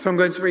So I'm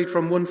going to read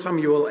from 1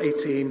 Samuel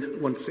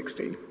 18,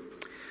 1-16.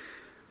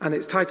 And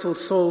it's titled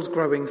Saul's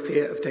Growing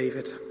Fear of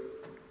David.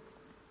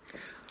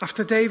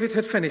 After David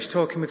had finished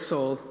talking with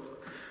Saul,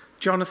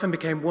 Jonathan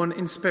became one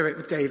in spirit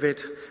with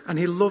David, and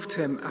he loved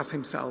him as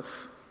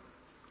himself.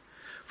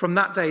 From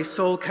that day,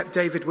 Saul kept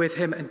David with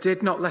him and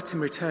did not let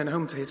him return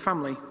home to his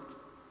family.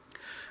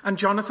 And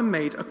Jonathan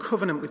made a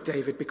covenant with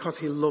David because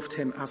he loved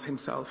him as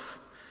himself.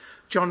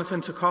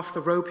 Jonathan took off the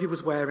robe he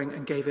was wearing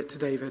and gave it to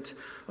David,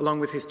 along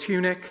with his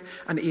tunic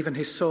and even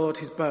his sword,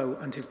 his bow,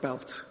 and his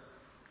belt.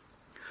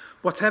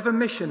 Whatever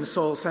mission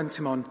Saul sent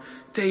him on,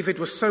 David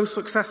was so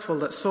successful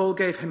that Saul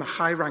gave him a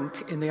high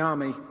rank in the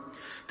army.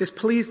 This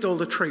pleased all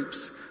the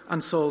troops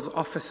and Saul's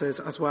officers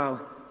as well.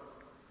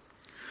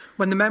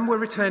 When the men were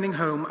returning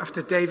home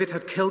after David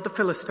had killed the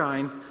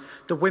Philistine,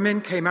 the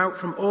women came out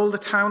from all the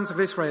towns of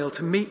Israel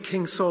to meet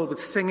King Saul with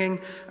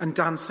singing and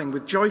dancing,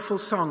 with joyful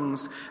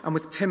songs and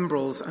with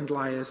timbrels and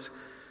lyres.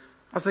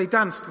 As they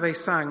danced, they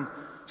sang,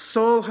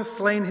 "Saul has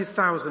slain his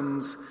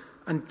thousands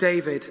and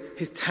David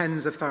his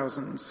tens of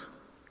thousands."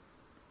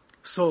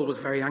 Saul was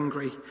very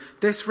angry.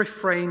 This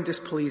refrain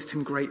displeased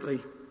him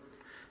greatly.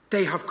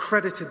 "They have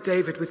credited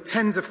David with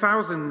tens of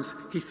thousands,"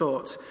 he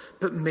thought,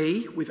 "but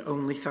me with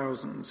only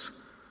thousands.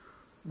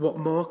 What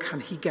more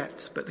can he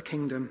get but the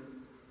kingdom?"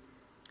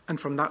 And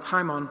from that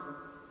time on,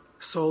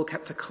 Saul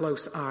kept a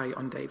close eye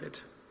on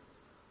David.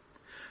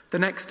 The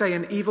next day,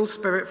 an evil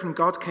spirit from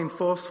God came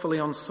forcefully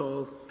on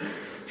Saul.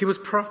 He was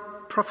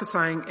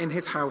prophesying in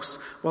his house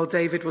while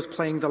David was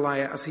playing the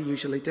lyre as he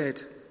usually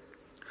did.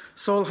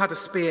 Saul had a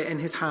spear in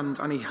his hand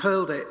and he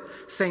hurled it,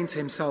 saying to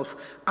himself,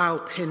 "I'll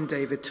pin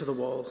David to the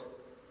wall."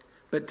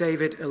 But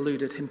David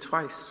eluded him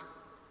twice.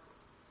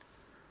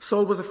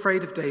 Saul was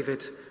afraid of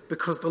David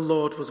because the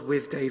Lord was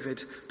with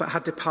David, but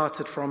had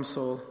departed from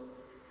Saul.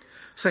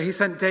 So he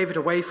sent David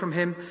away from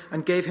him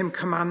and gave him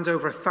command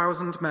over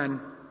 1,000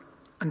 men,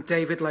 and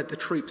David led the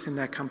troops in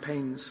their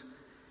campaigns.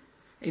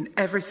 In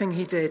everything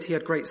he did, he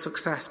had great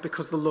success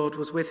because the Lord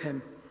was with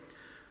him.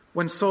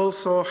 When Saul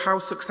saw how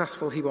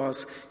successful he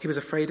was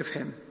afraid of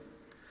him.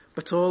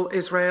 But all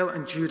Israel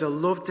and Judah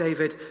loved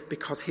David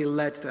because he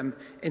led them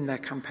in their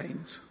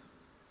campaigns.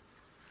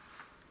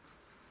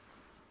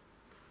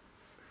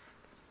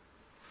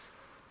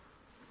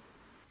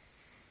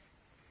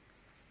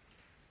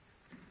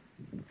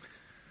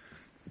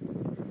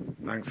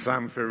 Thanks,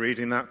 Sam, for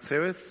reading that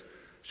to us.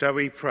 Shall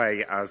we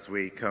pray as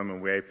we come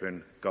and we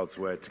open God's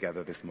word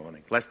together this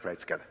morning? Let's pray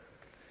together.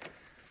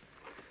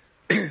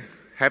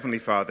 Heavenly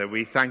Father,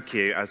 we thank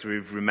you as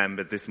we've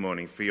remembered this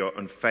morning for your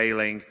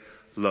unfailing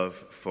love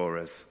for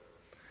us.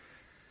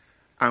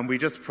 And we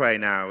just pray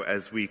now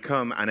as we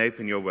come and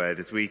open your word,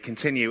 as we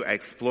continue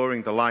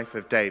exploring the life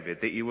of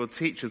David, that you will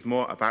teach us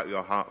more about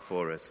your heart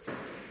for us,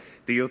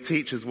 that you'll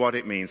teach us what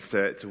it means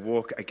to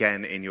walk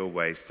again in your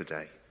ways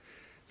today.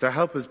 So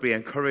help us be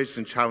encouraged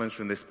and challenged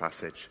from this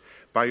passage.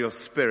 By your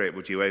Spirit,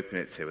 would you open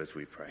it to us,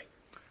 we pray.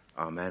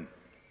 Amen.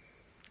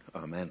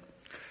 Amen.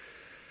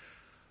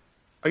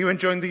 Are you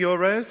enjoying the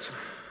Euros?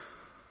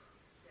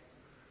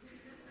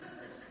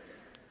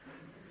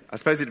 I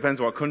suppose it depends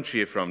what country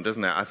you're from,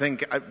 doesn't it? I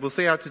think we'll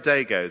see how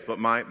today goes, but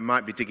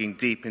might be digging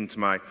deep into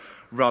my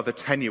rather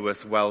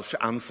tenuous Welsh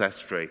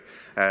ancestry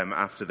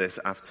after this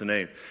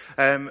afternoon.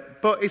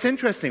 But it's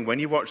interesting when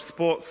you watch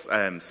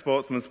sportsmen,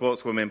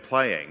 sportswomen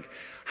playing,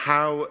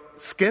 how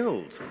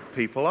skilled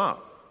people are.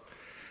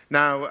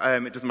 Now,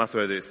 it doesn't matter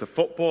whether it's the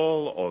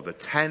football or the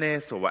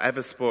tennis or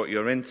whatever sport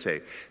you're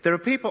into. There are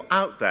people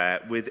out there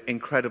with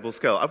incredible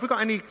skill. Have we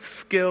got any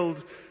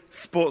skilled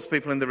sports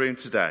people in the room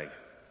today?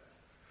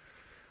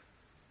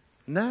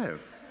 No.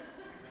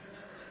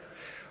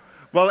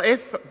 Well,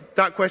 if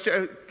that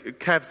question...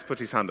 Kev's put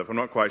his hand up. I'm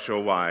not quite sure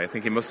why. I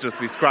think he must just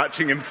be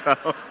scratching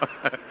himself.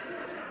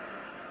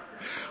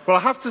 Well, I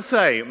have to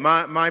say,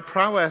 my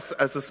prowess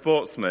as a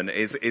sportsman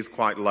is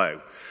quite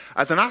low.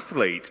 As an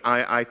athlete,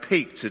 I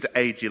peaked at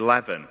age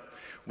 11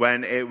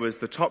 when it was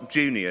the top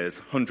juniors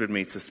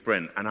 100-metre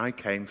sprint, and I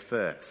came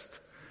first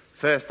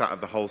out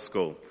of the whole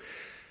school.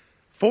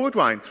 Forward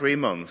wind 3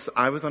 months,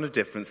 I was on a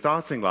different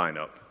starting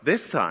lineup,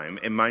 this time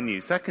in my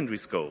new secondary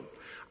school.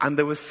 And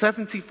there were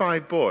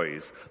 75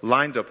 boys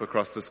lined up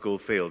across the school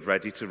field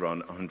ready to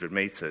run 100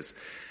 metres.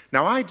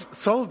 Now, I'd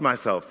sold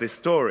myself this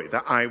story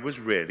that I was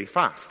really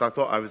fast. I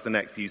thought I was the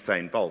next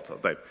Usain Bolt,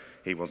 although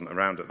he wasn't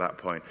around at that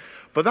point.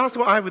 But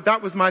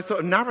that was my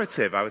sort of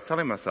narrative I was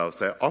telling myself.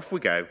 So off we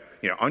go,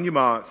 on your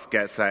marks,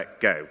 get set,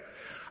 go.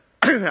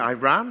 I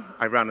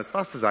ran as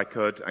fast as I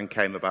could and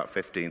came about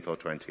 15th or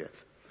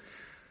 20th.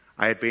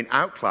 I had been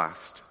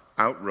outclassed,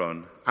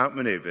 outrun,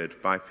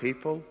 outmaneuvered by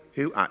people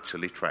who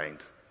actually trained.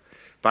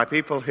 By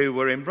people who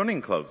were in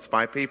running clubs,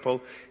 by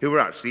people who were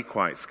actually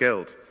quite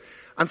skilled.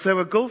 And so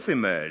a gulf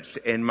emerged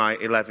in my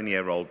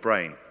 11-year-old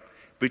brain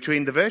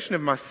between the version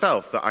of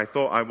myself that I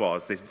thought I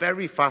was, this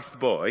very fast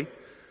boy,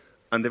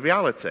 and the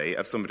reality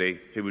of somebody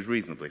who was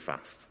reasonably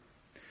fast.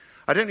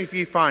 I don't know if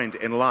you find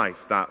in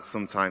life that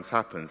sometimes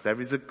happens.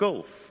 There is a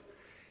gulf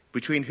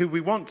between who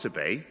we want to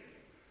be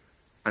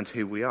and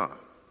who we are.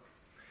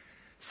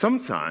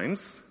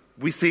 Sometimes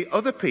We see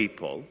other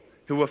people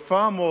who are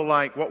far more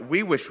like what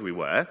we wish we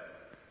were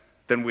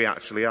than we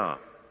actually are.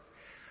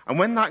 And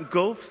when that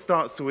gulf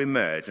starts to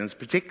emerge, and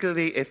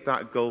particularly if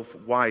that gulf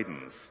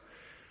widens,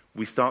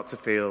 we start to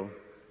feel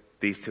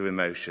these two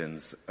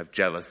emotions of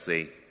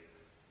jealousy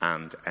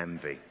and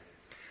envy.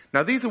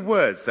 Now, these are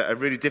words that are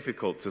really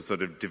difficult to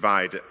sort of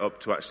divide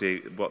up to actually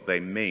what they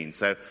mean.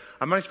 So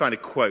I managed to find a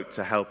quote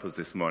to help us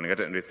this morning. I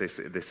don't know if this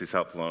is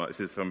helpful or not.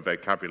 This is from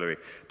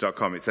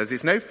vocabulary.com. It says,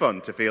 "It's no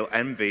fun to feel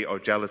envy or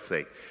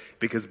jealousy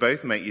because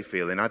both make you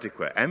feel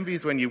inadequate. Envy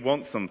is when you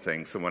want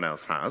something someone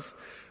else has,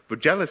 but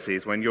jealousy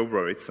is when you're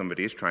worried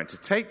somebody is trying to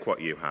take what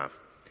you have.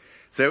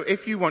 So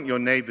if you want your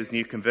neighbour's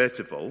new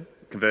convertible,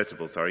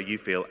 you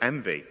feel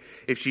envy.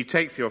 If she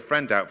takes your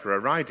friend out for a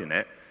ride in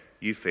it,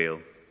 you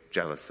feel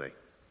jealousy."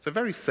 So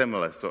very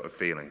similar sort of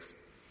feelings.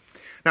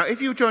 Now,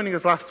 if you were joining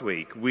us last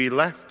week, we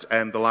left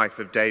the life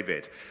of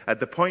David at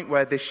the point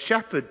where this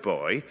shepherd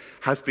boy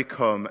has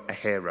become a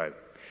hero.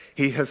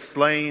 He has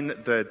slain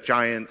the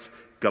giant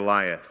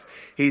Goliath.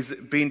 He's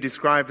been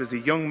described as a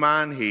young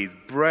man. He's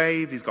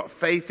brave. He's got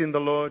faith in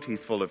the Lord.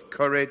 He's full of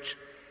courage.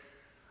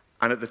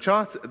 And at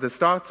the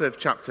start of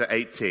chapter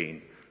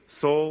 18,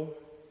 Saul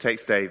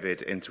takes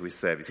David into his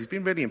service. He's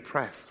been really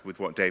impressed with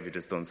what David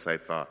has done so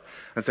far.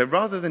 And so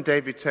rather than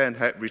David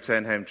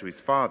return home to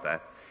his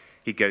father,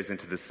 he goes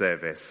into the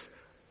service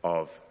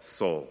of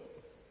Saul.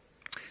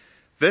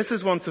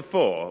 Verses 1 to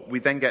 4, we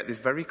then get this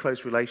very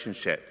close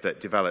relationship that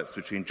develops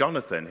between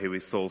Jonathan, who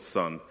is Saul's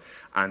son,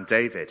 and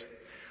David.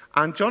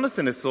 And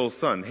Jonathan, as Saul's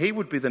son, he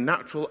would be the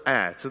natural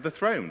heir to the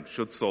throne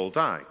should Saul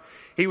die.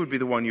 He would be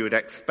the one you would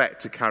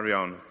expect to carry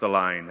on the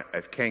line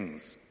of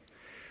kings.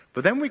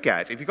 But then we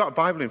get, if you've got a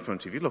Bible in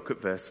front of you, look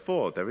at verse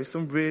 4. There is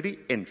some really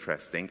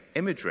interesting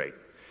imagery.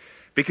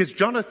 Because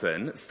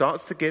Jonathan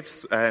starts to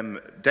give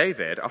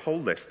David a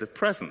whole list of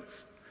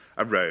presents.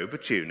 A robe, a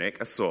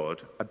tunic, a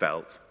sword, a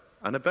belt,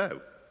 and a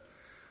bow.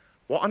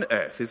 What on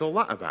earth is all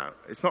that about?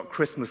 It's not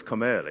Christmas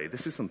come early.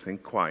 This is something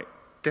quite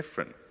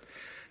different.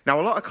 Now,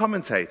 a lot of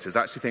commentators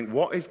actually think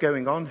what is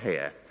going on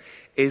here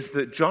is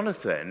that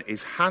Jonathan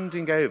is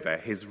handing over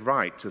his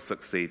right to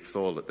succeed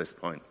Saul at this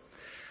point.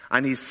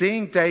 And he's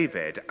seeing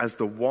David as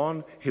the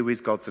one who is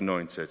God's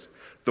anointed,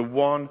 the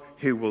one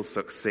who will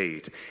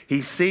succeed.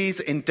 He sees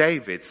in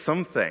David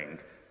something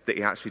that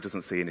he actually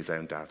doesn't see in his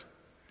own dad.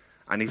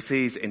 And he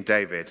sees in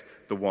David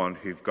the one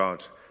who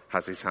God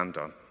has his hand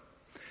on.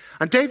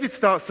 And David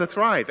starts to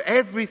thrive.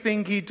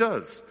 Everything he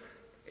does,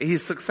 he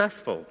is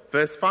successful.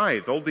 Verse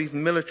 5, all these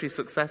military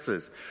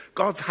successes.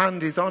 God's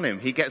hand is on him.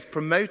 He gets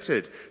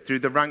promoted through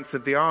the ranks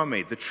of the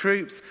army. The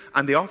troops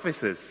and the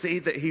officers see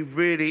that he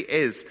really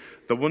is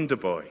the wonder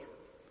boy.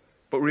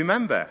 But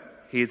remember,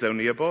 he is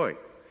only a boy.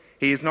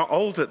 He is not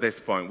old at this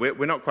point.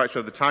 We're not quite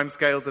sure the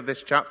timescales of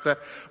this chapter,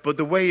 but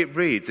the way it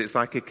reads, it's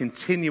like a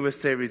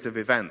continuous series of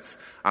events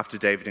after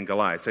David and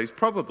Goliath. So he's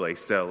probably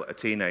still a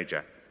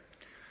teenager.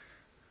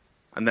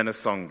 And then a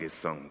song is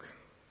sung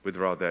with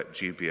rather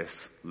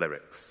dubious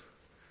lyrics.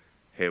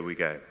 Here we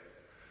go.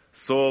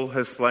 Saul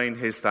has slain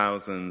his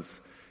thousands,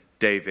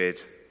 David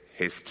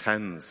his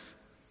tens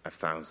of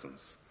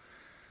thousands.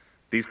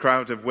 These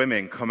crowd of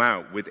women come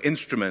out with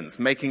instruments,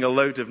 making a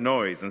load of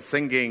noise and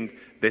singing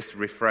this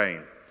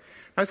refrain.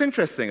 Now it's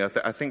interesting,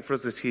 I think, for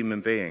us as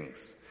human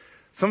beings.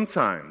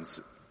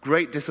 Sometimes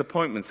great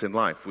disappointments in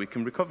life we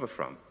can recover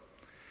from.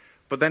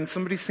 But then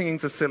somebody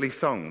sings a silly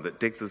song that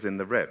digs us in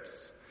the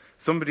ribs.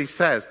 Somebody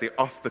says the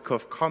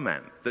off-the-cuff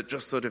comment that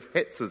just sort of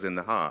hits us in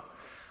the heart,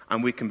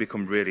 and we can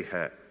become really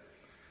hurt.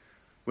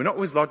 We're not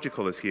always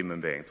logical as human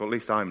beings, or at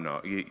least I'm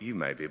not. You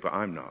may be, but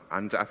I'm not.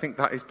 And I think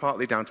that is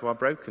partly down to our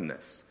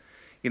brokenness.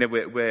 You know,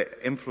 we're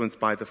influenced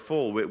by the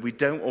fall. We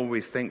don't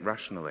always think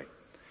rationally.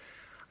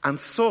 And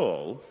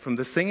Saul, from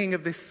the singing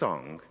of this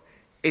song,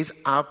 is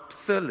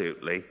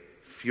absolutely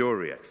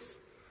furious.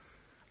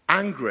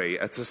 Angry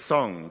at a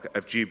song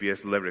of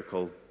dubious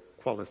lyrical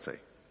quality.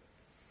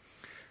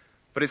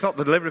 But it's not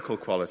the lyrical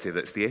quality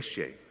that's the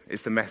issue.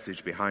 It's the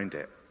message behind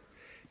it.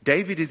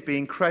 David is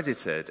being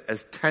credited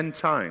as 10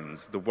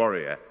 times the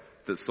warrior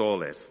that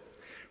Saul is.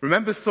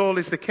 Remember, Saul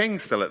is the king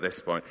still at this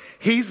point.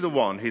 He's the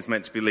one who's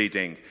meant to be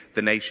leading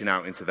the nation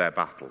out into their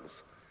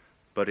battles.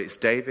 But it's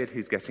David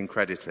who's getting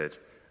credited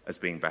as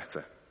being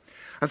better.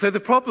 And so the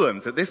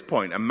problems at this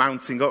point are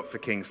mounting up for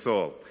King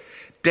Saul.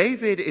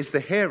 David is the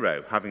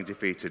hero, having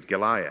defeated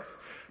Goliath.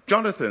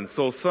 Jonathan,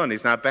 Saul's son,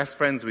 is now best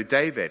friends with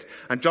David.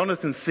 And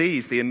Jonathan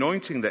sees the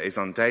anointing that is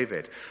on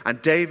David.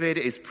 And David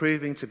is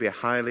proving to be a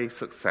highly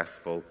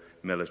successful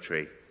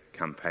military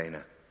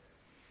campaigner.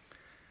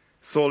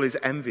 Saul is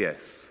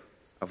envious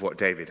of what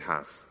David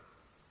has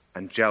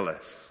and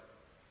jealous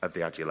of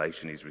the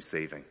adulation he's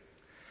receiving.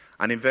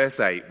 And in verse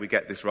 8, we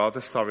get this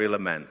rather sorry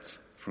lament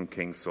from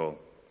King Saul.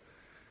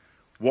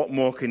 What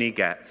more can he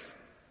get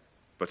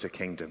but a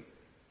kingdom?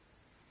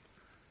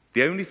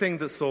 The only thing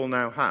that Saul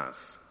now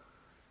has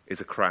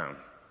is a crown.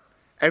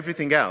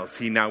 Everything else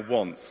he now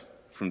wants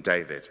from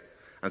David.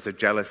 And so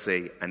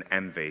jealousy and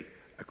envy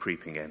are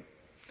creeping in.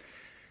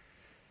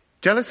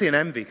 Jealousy and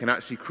envy can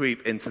actually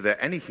creep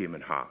into any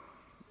human heart.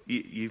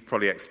 You've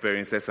probably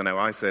experienced this. I know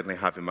I certainly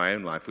have in my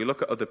own life. We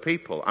look at other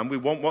people and we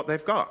want what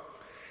they've got.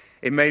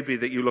 It may be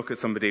that you look at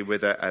somebody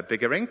with a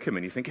bigger income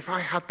and you think, if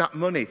I had that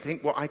money,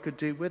 think what I could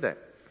do with it.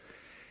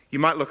 You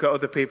might look at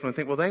other people and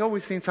think, well, they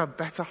always seem to have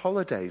better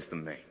holidays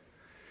than me.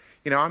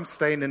 I'm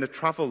staying in a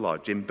travel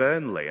lodge in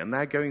Burnley and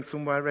they're going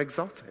somewhere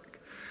exotic.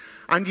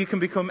 And you can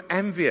become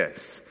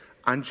envious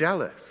and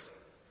jealous.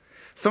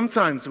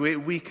 Sometimes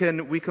we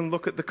can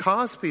look at the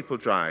cars people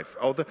drive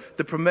or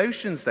the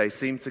promotions they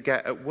seem to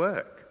get at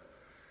work.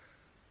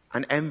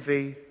 And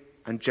envy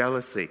and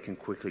jealousy can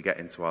quickly get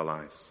into our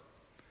lives.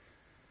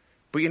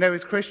 But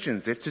as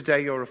Christians, if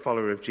today you're a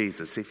follower of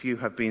Jesus, if you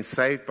have been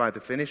saved by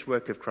the finished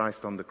work of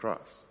Christ on the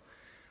cross,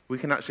 we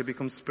can actually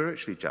become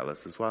spiritually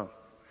jealous as well.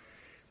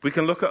 We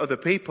can look at other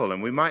people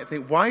and we might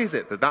think, why is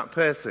it that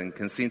person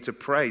can seem to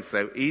pray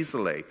so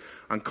easily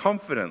and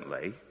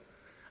confidently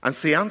and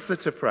see answer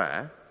to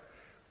prayer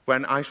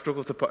when I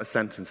struggle to put a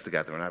sentence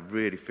together and I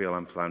really feel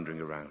I'm floundering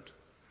around?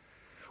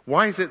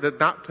 Why is it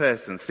that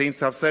person seems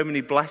to have so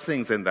many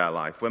blessings in their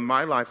life when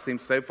my life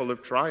seems so full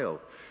of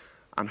trial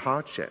and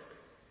hardship?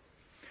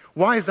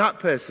 Why is that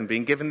person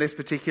being given this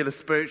particular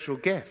spiritual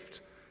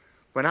gift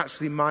when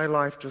actually my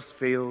life just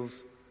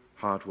feels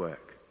hard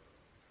work?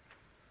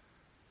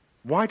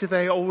 Why do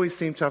they always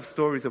seem to have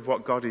stories of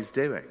what God is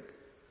doing?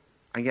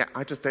 And yet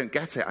I just don't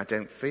get it, I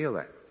don't feel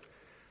it.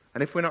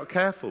 And if we're not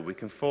careful, we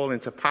can fall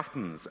into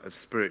patterns of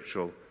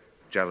spiritual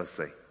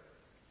jealousy.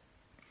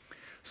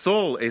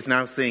 Saul is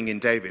now seeing in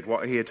David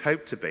what he had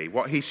hoped to be,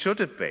 what he should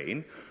have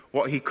been,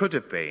 what he could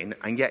have been,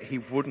 and yet he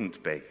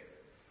wouldn't be.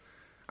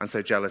 And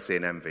so jealousy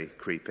and envy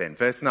creep in.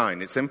 Verse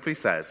 9, it simply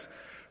says,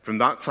 from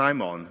that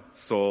time on,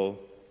 Saul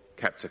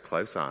kept a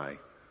close eye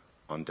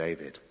on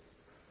David.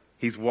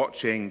 He's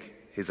watching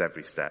his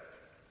every step.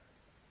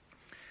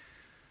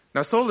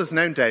 Now, Saul has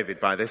known David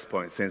by this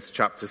point since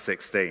chapter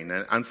 16,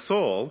 and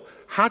Saul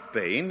had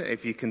been,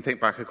 if you can think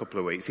back a couple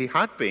of weeks, he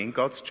had been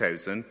God's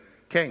chosen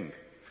king.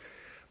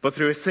 But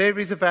through a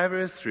series of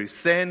errors, through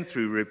sin,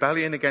 through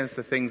rebellion against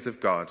the things of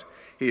God,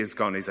 he has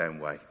gone his own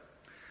way.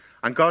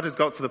 And God has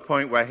got to the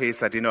point where he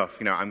said, enough,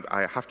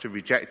 I have to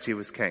reject you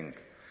as king.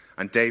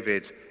 And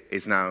David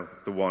is now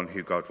the one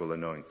who God will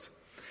anoint.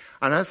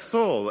 And as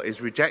Saul is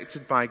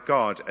rejected by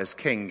God as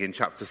king in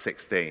chapter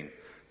 16,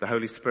 the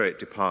Holy Spirit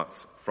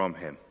departs from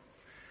him.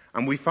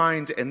 And we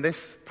find in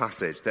this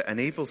passage that an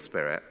evil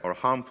spirit, or a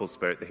harmful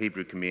spirit, the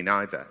Hebrew can mean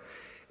either,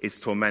 is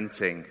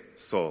tormenting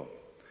Saul.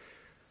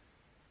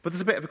 But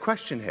there's a bit of a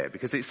question here,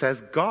 because it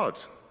says God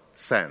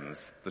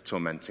sends the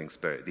tormenting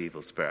spirit, the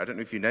evil spirit. I don't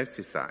know if you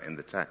noticed that in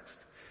the text.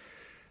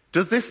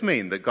 Does this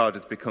mean that God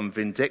has become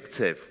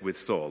vindictive with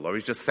Saul, or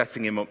he's just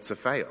setting him up to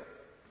fail?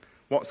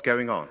 What's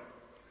going on?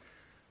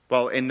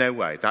 Well, in no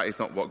way. That is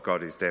not what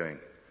God is doing.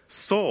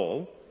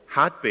 Saul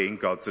had been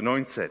God's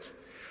anointed.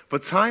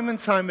 But time and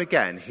time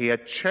again, he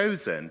had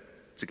chosen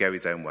to go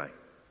his own way.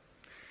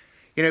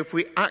 If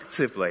we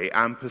actively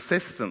and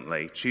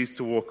persistently choose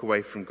to walk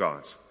away from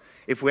God,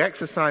 if we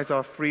exercise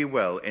our free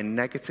will in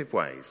negative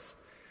ways,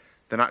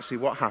 then actually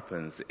what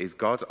happens is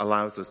God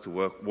allows us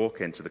to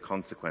walk into the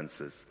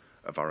consequences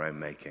of our own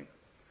making.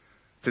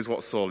 This is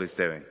what Saul is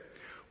doing.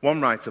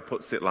 One writer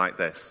puts it like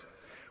this.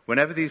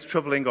 Whenever these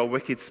troubling or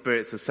wicked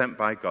spirits are sent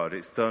by God,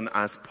 it's done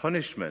as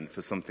punishment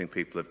for something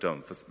people have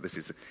done. This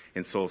is,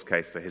 in Saul's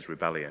case, for his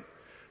rebellion.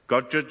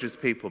 God judges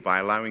people by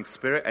allowing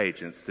spirit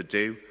agents to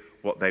do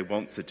what they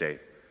want to do,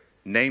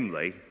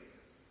 namely,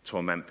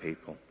 torment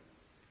people.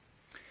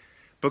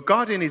 But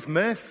God, in his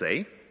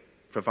mercy,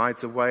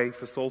 provides a way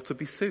for Saul to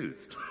be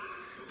soothed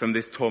from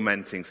this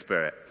tormenting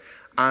spirit.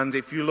 And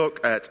if you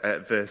look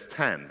at verse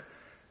 10,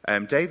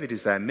 David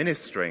is there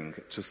ministering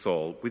to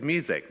Saul with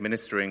music,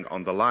 ministering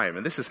on the lyre.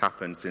 And this has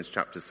happened since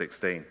chapter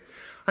 16.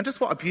 And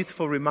just what a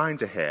beautiful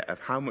reminder here of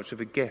how much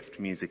of a gift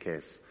music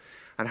is.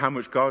 And how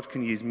much God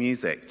can use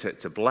music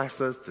to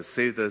bless us, to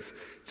soothe us,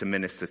 to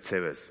minister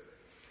to us.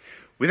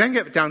 We then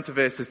get down to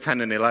verses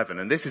 10 and 11.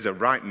 And this is a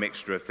right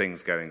mixture of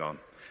things going on.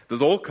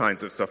 There's all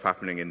kinds of stuff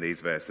happening in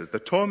these verses. The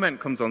torment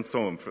comes on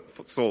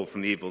Saul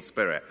from the evil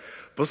spirit.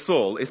 But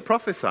Saul is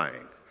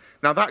prophesying.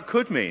 Now that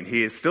could mean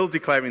he is still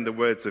declaring the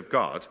words of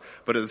God,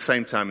 but at the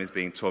same time is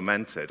being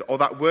tormented. Or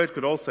that word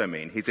could also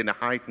mean he's in a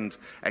heightened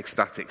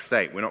ecstatic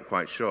state. We're not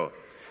quite sure.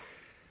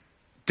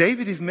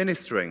 David is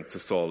ministering to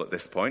Saul at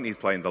this point. He's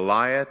playing the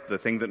lyre, the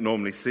thing that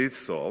normally soothes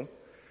Saul.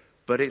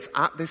 But it's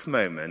at this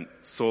moment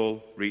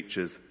Saul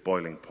reaches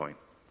boiling point.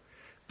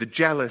 The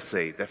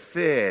jealousy, the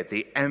fear,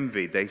 the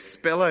envy, they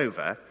spill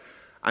over.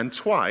 And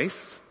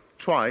twice,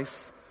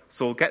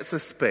 Saul gets a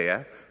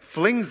spear,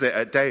 flings it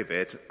at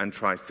David, and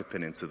tries to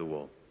pin him to the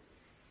wall.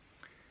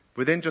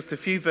 Within just a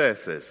few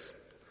verses,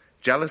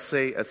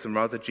 jealousy at some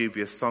rather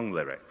dubious song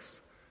lyrics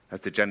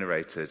has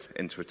degenerated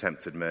into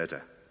attempted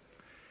murder.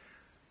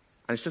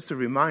 And it's just a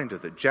reminder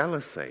that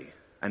jealousy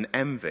and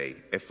envy,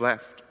 if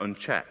left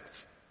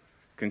unchecked,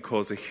 can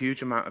cause a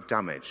huge amount of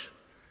damage,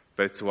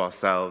 both to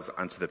ourselves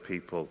and to the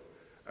people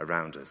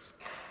around us.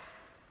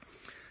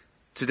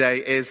 Today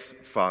is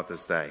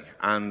Father's Day,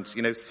 and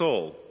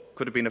Saul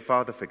could have been a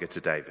father figure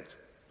to David.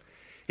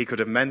 He could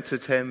have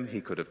mentored him,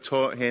 he could have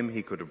taught him,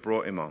 he could have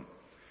brought him on.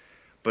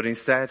 But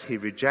instead, he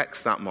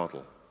rejects that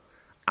model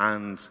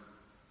and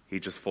he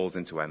just falls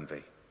into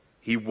envy.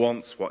 He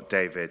wants what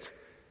David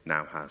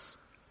now has.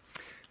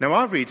 Now,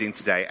 our reading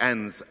today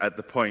ends at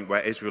the point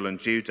where Israel and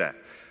Judah,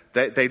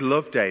 they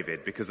love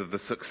David because of the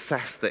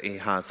success that he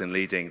has in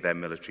leading their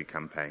military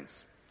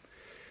campaigns.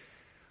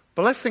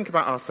 But let's think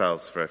about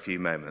ourselves for a few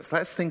moments.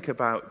 Let's think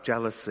about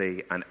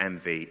jealousy and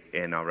envy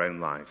in our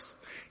own lives.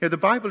 You know, the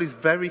Bible is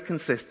very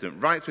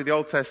consistent, right through the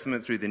Old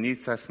Testament, through the New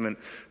Testament.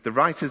 The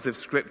writers of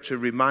Scripture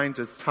remind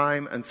us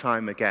time and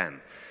time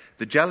again.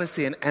 The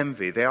jealousy and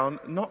envy, they are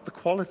not the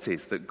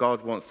qualities that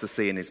God wants to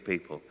see in his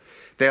people.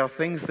 They are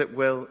things that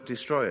will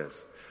destroy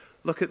us.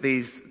 Look at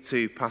these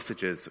two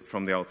passages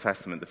from the Old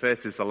Testament. The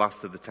first is the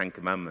last of the Ten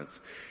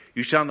Commandments.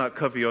 You shall not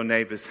cover your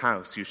neighbor's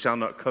house. You shall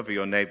not cover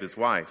your neighbor's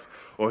wife,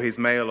 or his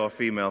male or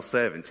female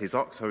servant, his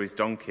ox or his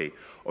donkey,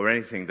 or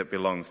anything that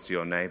belongs to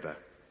your neighbor.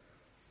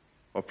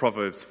 Or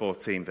Proverbs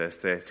 14 verse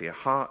 30, a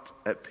heart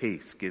at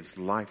peace gives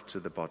life to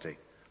the body.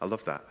 I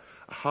love that.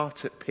 A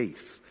heart at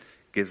peace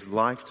gives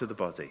life to the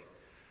body,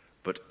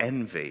 but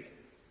envy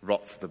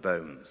rots the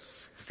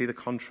bones. See the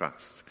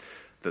contrast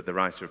that the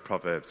writer of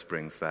Proverbs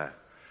brings there.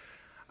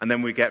 And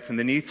then we get from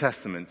the New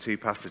Testament two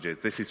passages.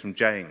 This is from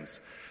James.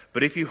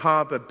 But if you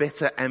harbor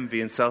bitter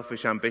envy and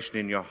selfish ambition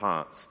in your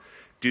hearts,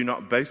 do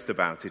not boast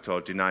about it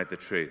or deny the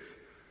truth.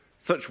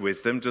 Such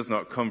wisdom does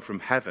not come from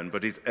heaven,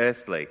 but is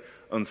earthly,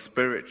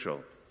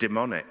 unspiritual,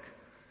 demonic.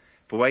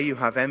 For where you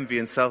have envy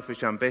and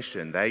selfish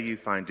ambition, there you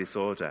find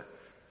disorder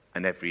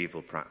and every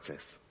evil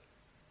practice.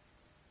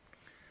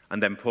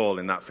 And then Paul,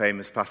 in that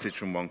famous passage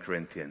from 1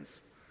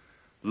 Corinthians,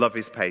 love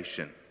is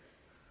patient,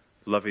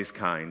 love is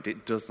kind,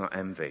 it does not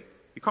envy.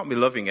 You can't be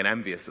loving and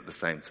envious at the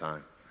same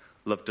time.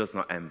 Love does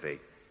not envy.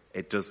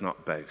 It does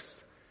not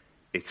boast.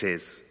 It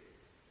is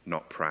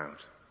not proud.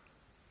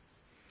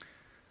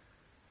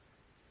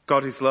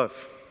 God is love.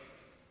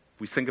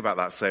 We sing about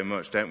that so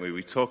much, don't we?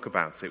 We talk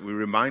about it. We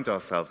remind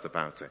ourselves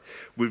about it.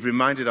 We've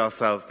reminded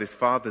ourselves this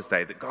Father's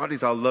Day that God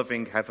is our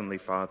loving Heavenly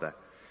Father.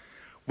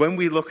 When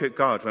we look at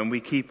God, when we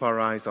keep our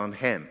eyes on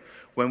him,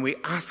 when we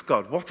ask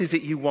God, what is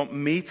it you want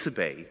me to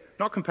be?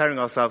 Not comparing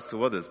ourselves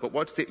to others, but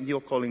what is it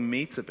you're calling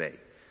me to be?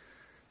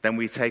 Then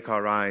we take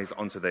our eyes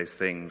onto those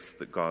things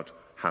that God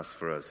has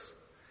for us.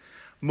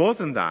 More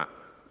than that,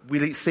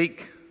 we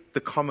seek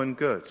the common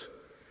good.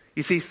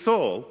 You see,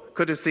 Saul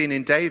could have seen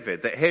in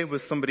David that here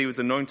was somebody who was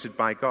anointed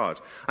by God,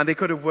 and they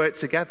could have worked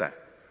together.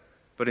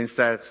 But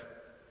instead,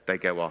 they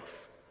go off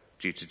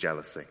due to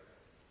jealousy.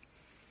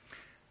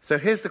 So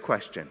here's the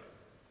question.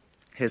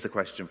 Here's a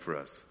question for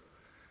us.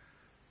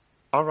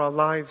 Are our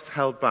lives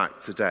held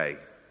back today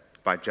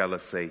by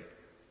jealousy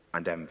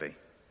and envy?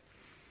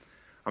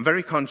 I'm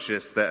very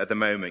conscious that at the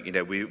moment, you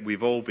know,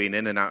 we've all been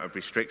in and out of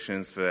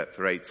restrictions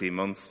for 18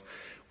 months.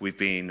 We've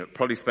been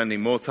probably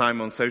spending more time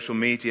on social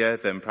media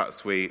than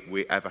perhaps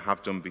we ever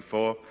have done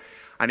before.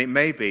 And it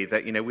may be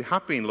that, you know, we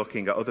have been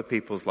looking at other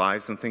people's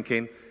lives and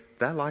thinking,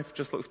 their life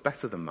just looks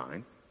better than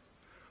mine.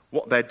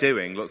 What they're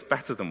doing looks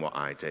better than what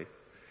I do.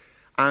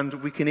 And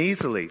we can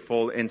easily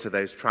fall into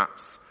those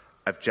traps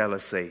of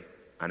jealousy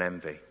and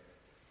envy.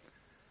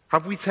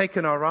 Have we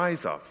taken our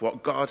eyes off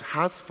what God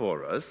has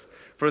for us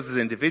as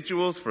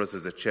individuals, for us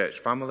as a church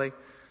family?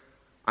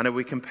 And are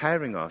we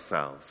comparing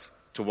ourselves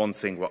to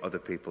wanting what other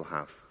people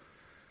have?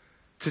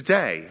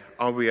 Today,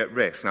 are we at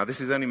risk? Now, this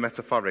is only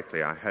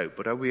metaphorically, I hope,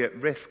 but are we at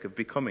risk of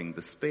becoming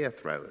the spear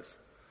throwers?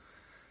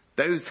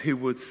 Those who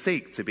would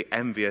seek to be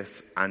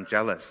envious and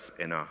jealous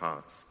in our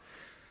hearts.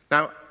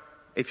 Now,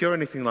 if you're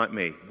anything like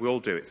me, we all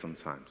do it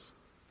sometimes.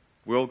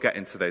 We all get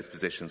into those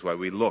positions where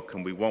we look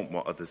and we want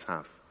what others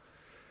have.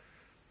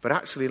 But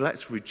actually,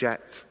 let's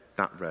reject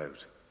that road.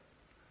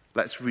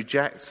 Let's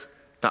reject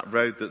that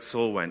road that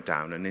Saul went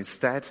down and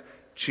instead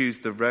choose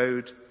the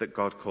road that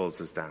God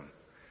calls us down.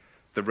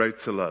 The road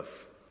to love,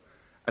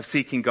 of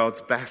seeking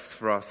God's best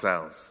for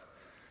ourselves,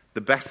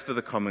 the best for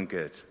the common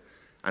good,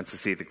 and to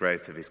see the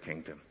growth of his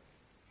kingdom.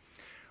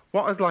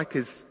 What I'd like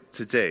us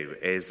to do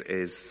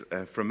is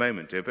for a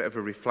moment, do a bit of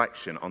a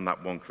reflection on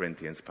that 1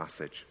 Corinthians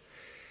passage.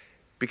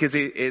 Because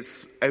it's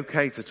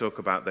okay to talk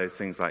about those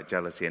things like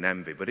jealousy and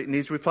envy, but it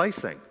needs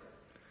replacing.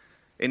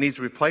 It needs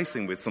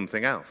replacing with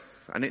something else,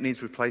 and it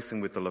needs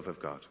replacing with the love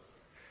of God.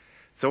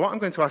 So what I'm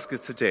going to ask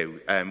us to do,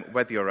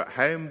 whether you're at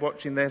home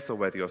watching this or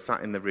whether you're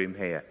sat in the room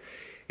here,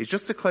 is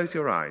just to close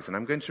your eyes, and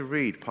I'm going to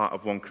read part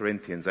of 1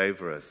 Corinthians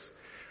over us,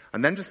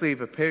 and then just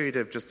leave a period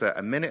of just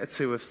a minute or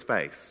two of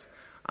space,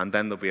 and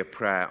then there'll be a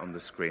prayer on the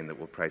screen that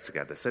we'll pray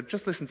together. So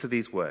just listen to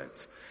these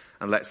words,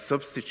 and let's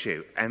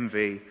substitute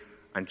envy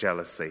and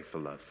jealousy for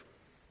love.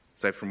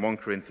 So from 1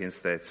 Corinthians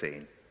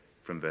 13,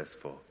 from verse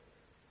 4.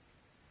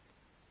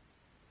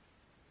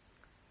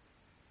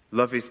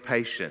 Love is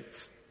patient.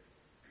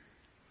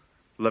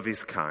 Love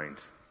is kind.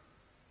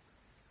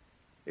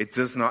 It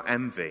does not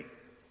envy.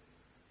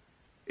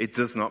 It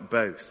does not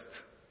boast.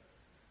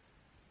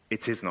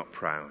 It is not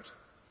proud.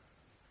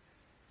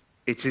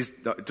 It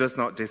does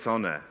not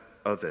dishonor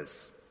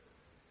others.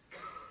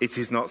 It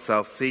is not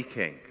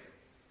self-seeking.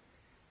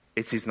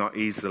 It is not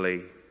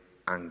easily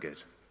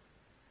angered.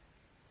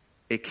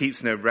 It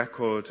keeps no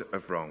record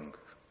of wrong.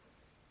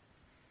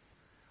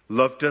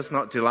 Love does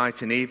not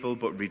delight in evil,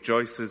 but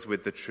rejoices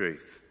with the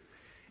truth.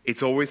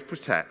 It always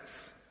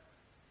protects,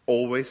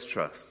 always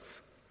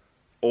trusts,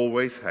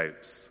 always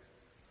hopes,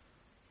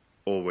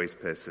 always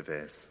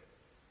perseveres.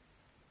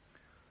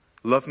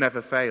 Love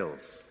never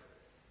fails.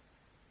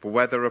 For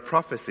where there are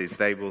prophecies,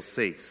 they will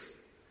cease.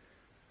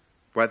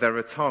 Where there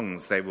are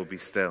tongues, they will be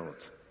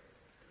stilled.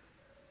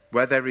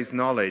 Where there is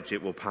knowledge,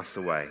 it will pass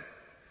away.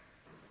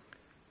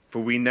 For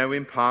we know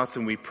in part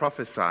and we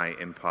prophesy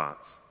in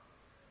part.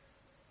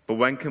 But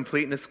when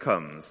completeness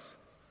comes,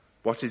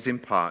 what is in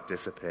part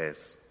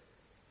disappears.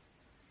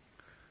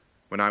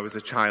 When I was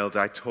a child,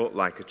 I taught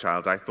like a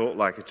child, I thought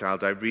like a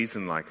child, I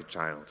reasoned like a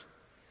child.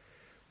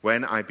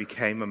 When I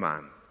became a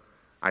man,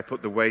 I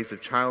put the ways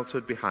of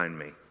childhood behind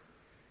me.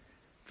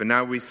 For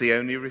now we see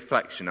only a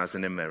reflection as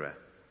in a mirror.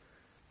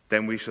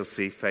 Then we shall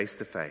see face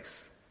to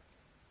face.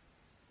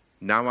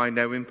 Now I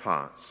know in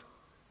part,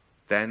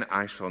 then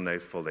I shall know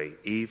fully,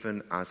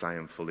 even as I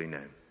am fully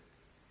known.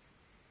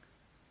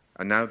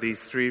 And now these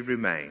three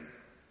remain: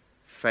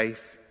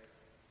 faith,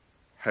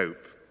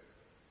 hope,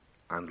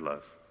 and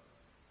love.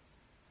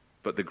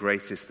 But the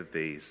greatest of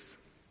these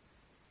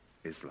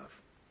is love.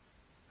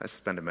 Let's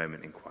spend a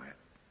moment in quiet.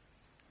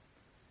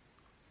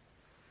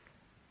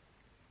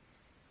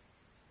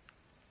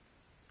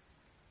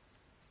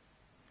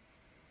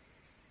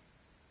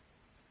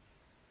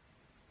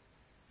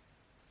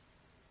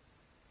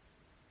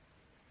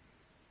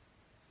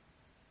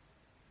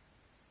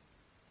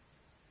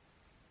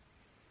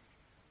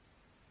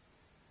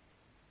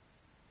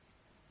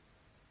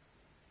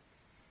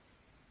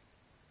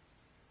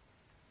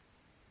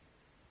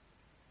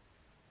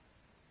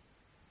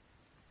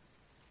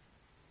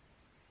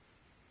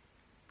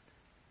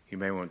 You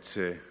may want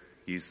to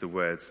use the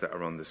words that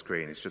are on the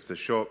screen. It's just a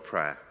short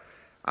prayer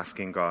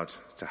asking God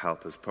to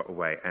help us put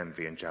away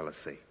envy and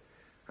jealousy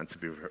and to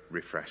be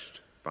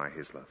refreshed by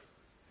his love.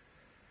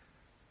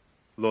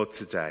 Lord,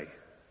 today,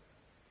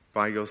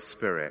 by your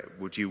Spirit,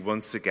 would you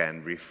once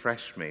again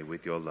refresh me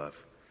with your love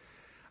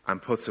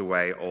and put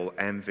away all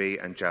envy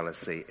and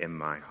jealousy in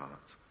my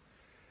heart.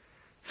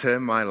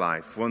 Turn my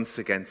life once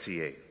again to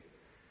you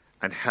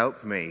and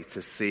help me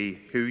to see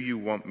who you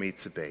want me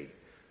to be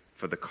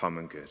for the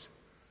common good.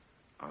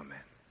 Amen.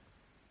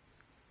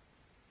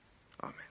 Amen.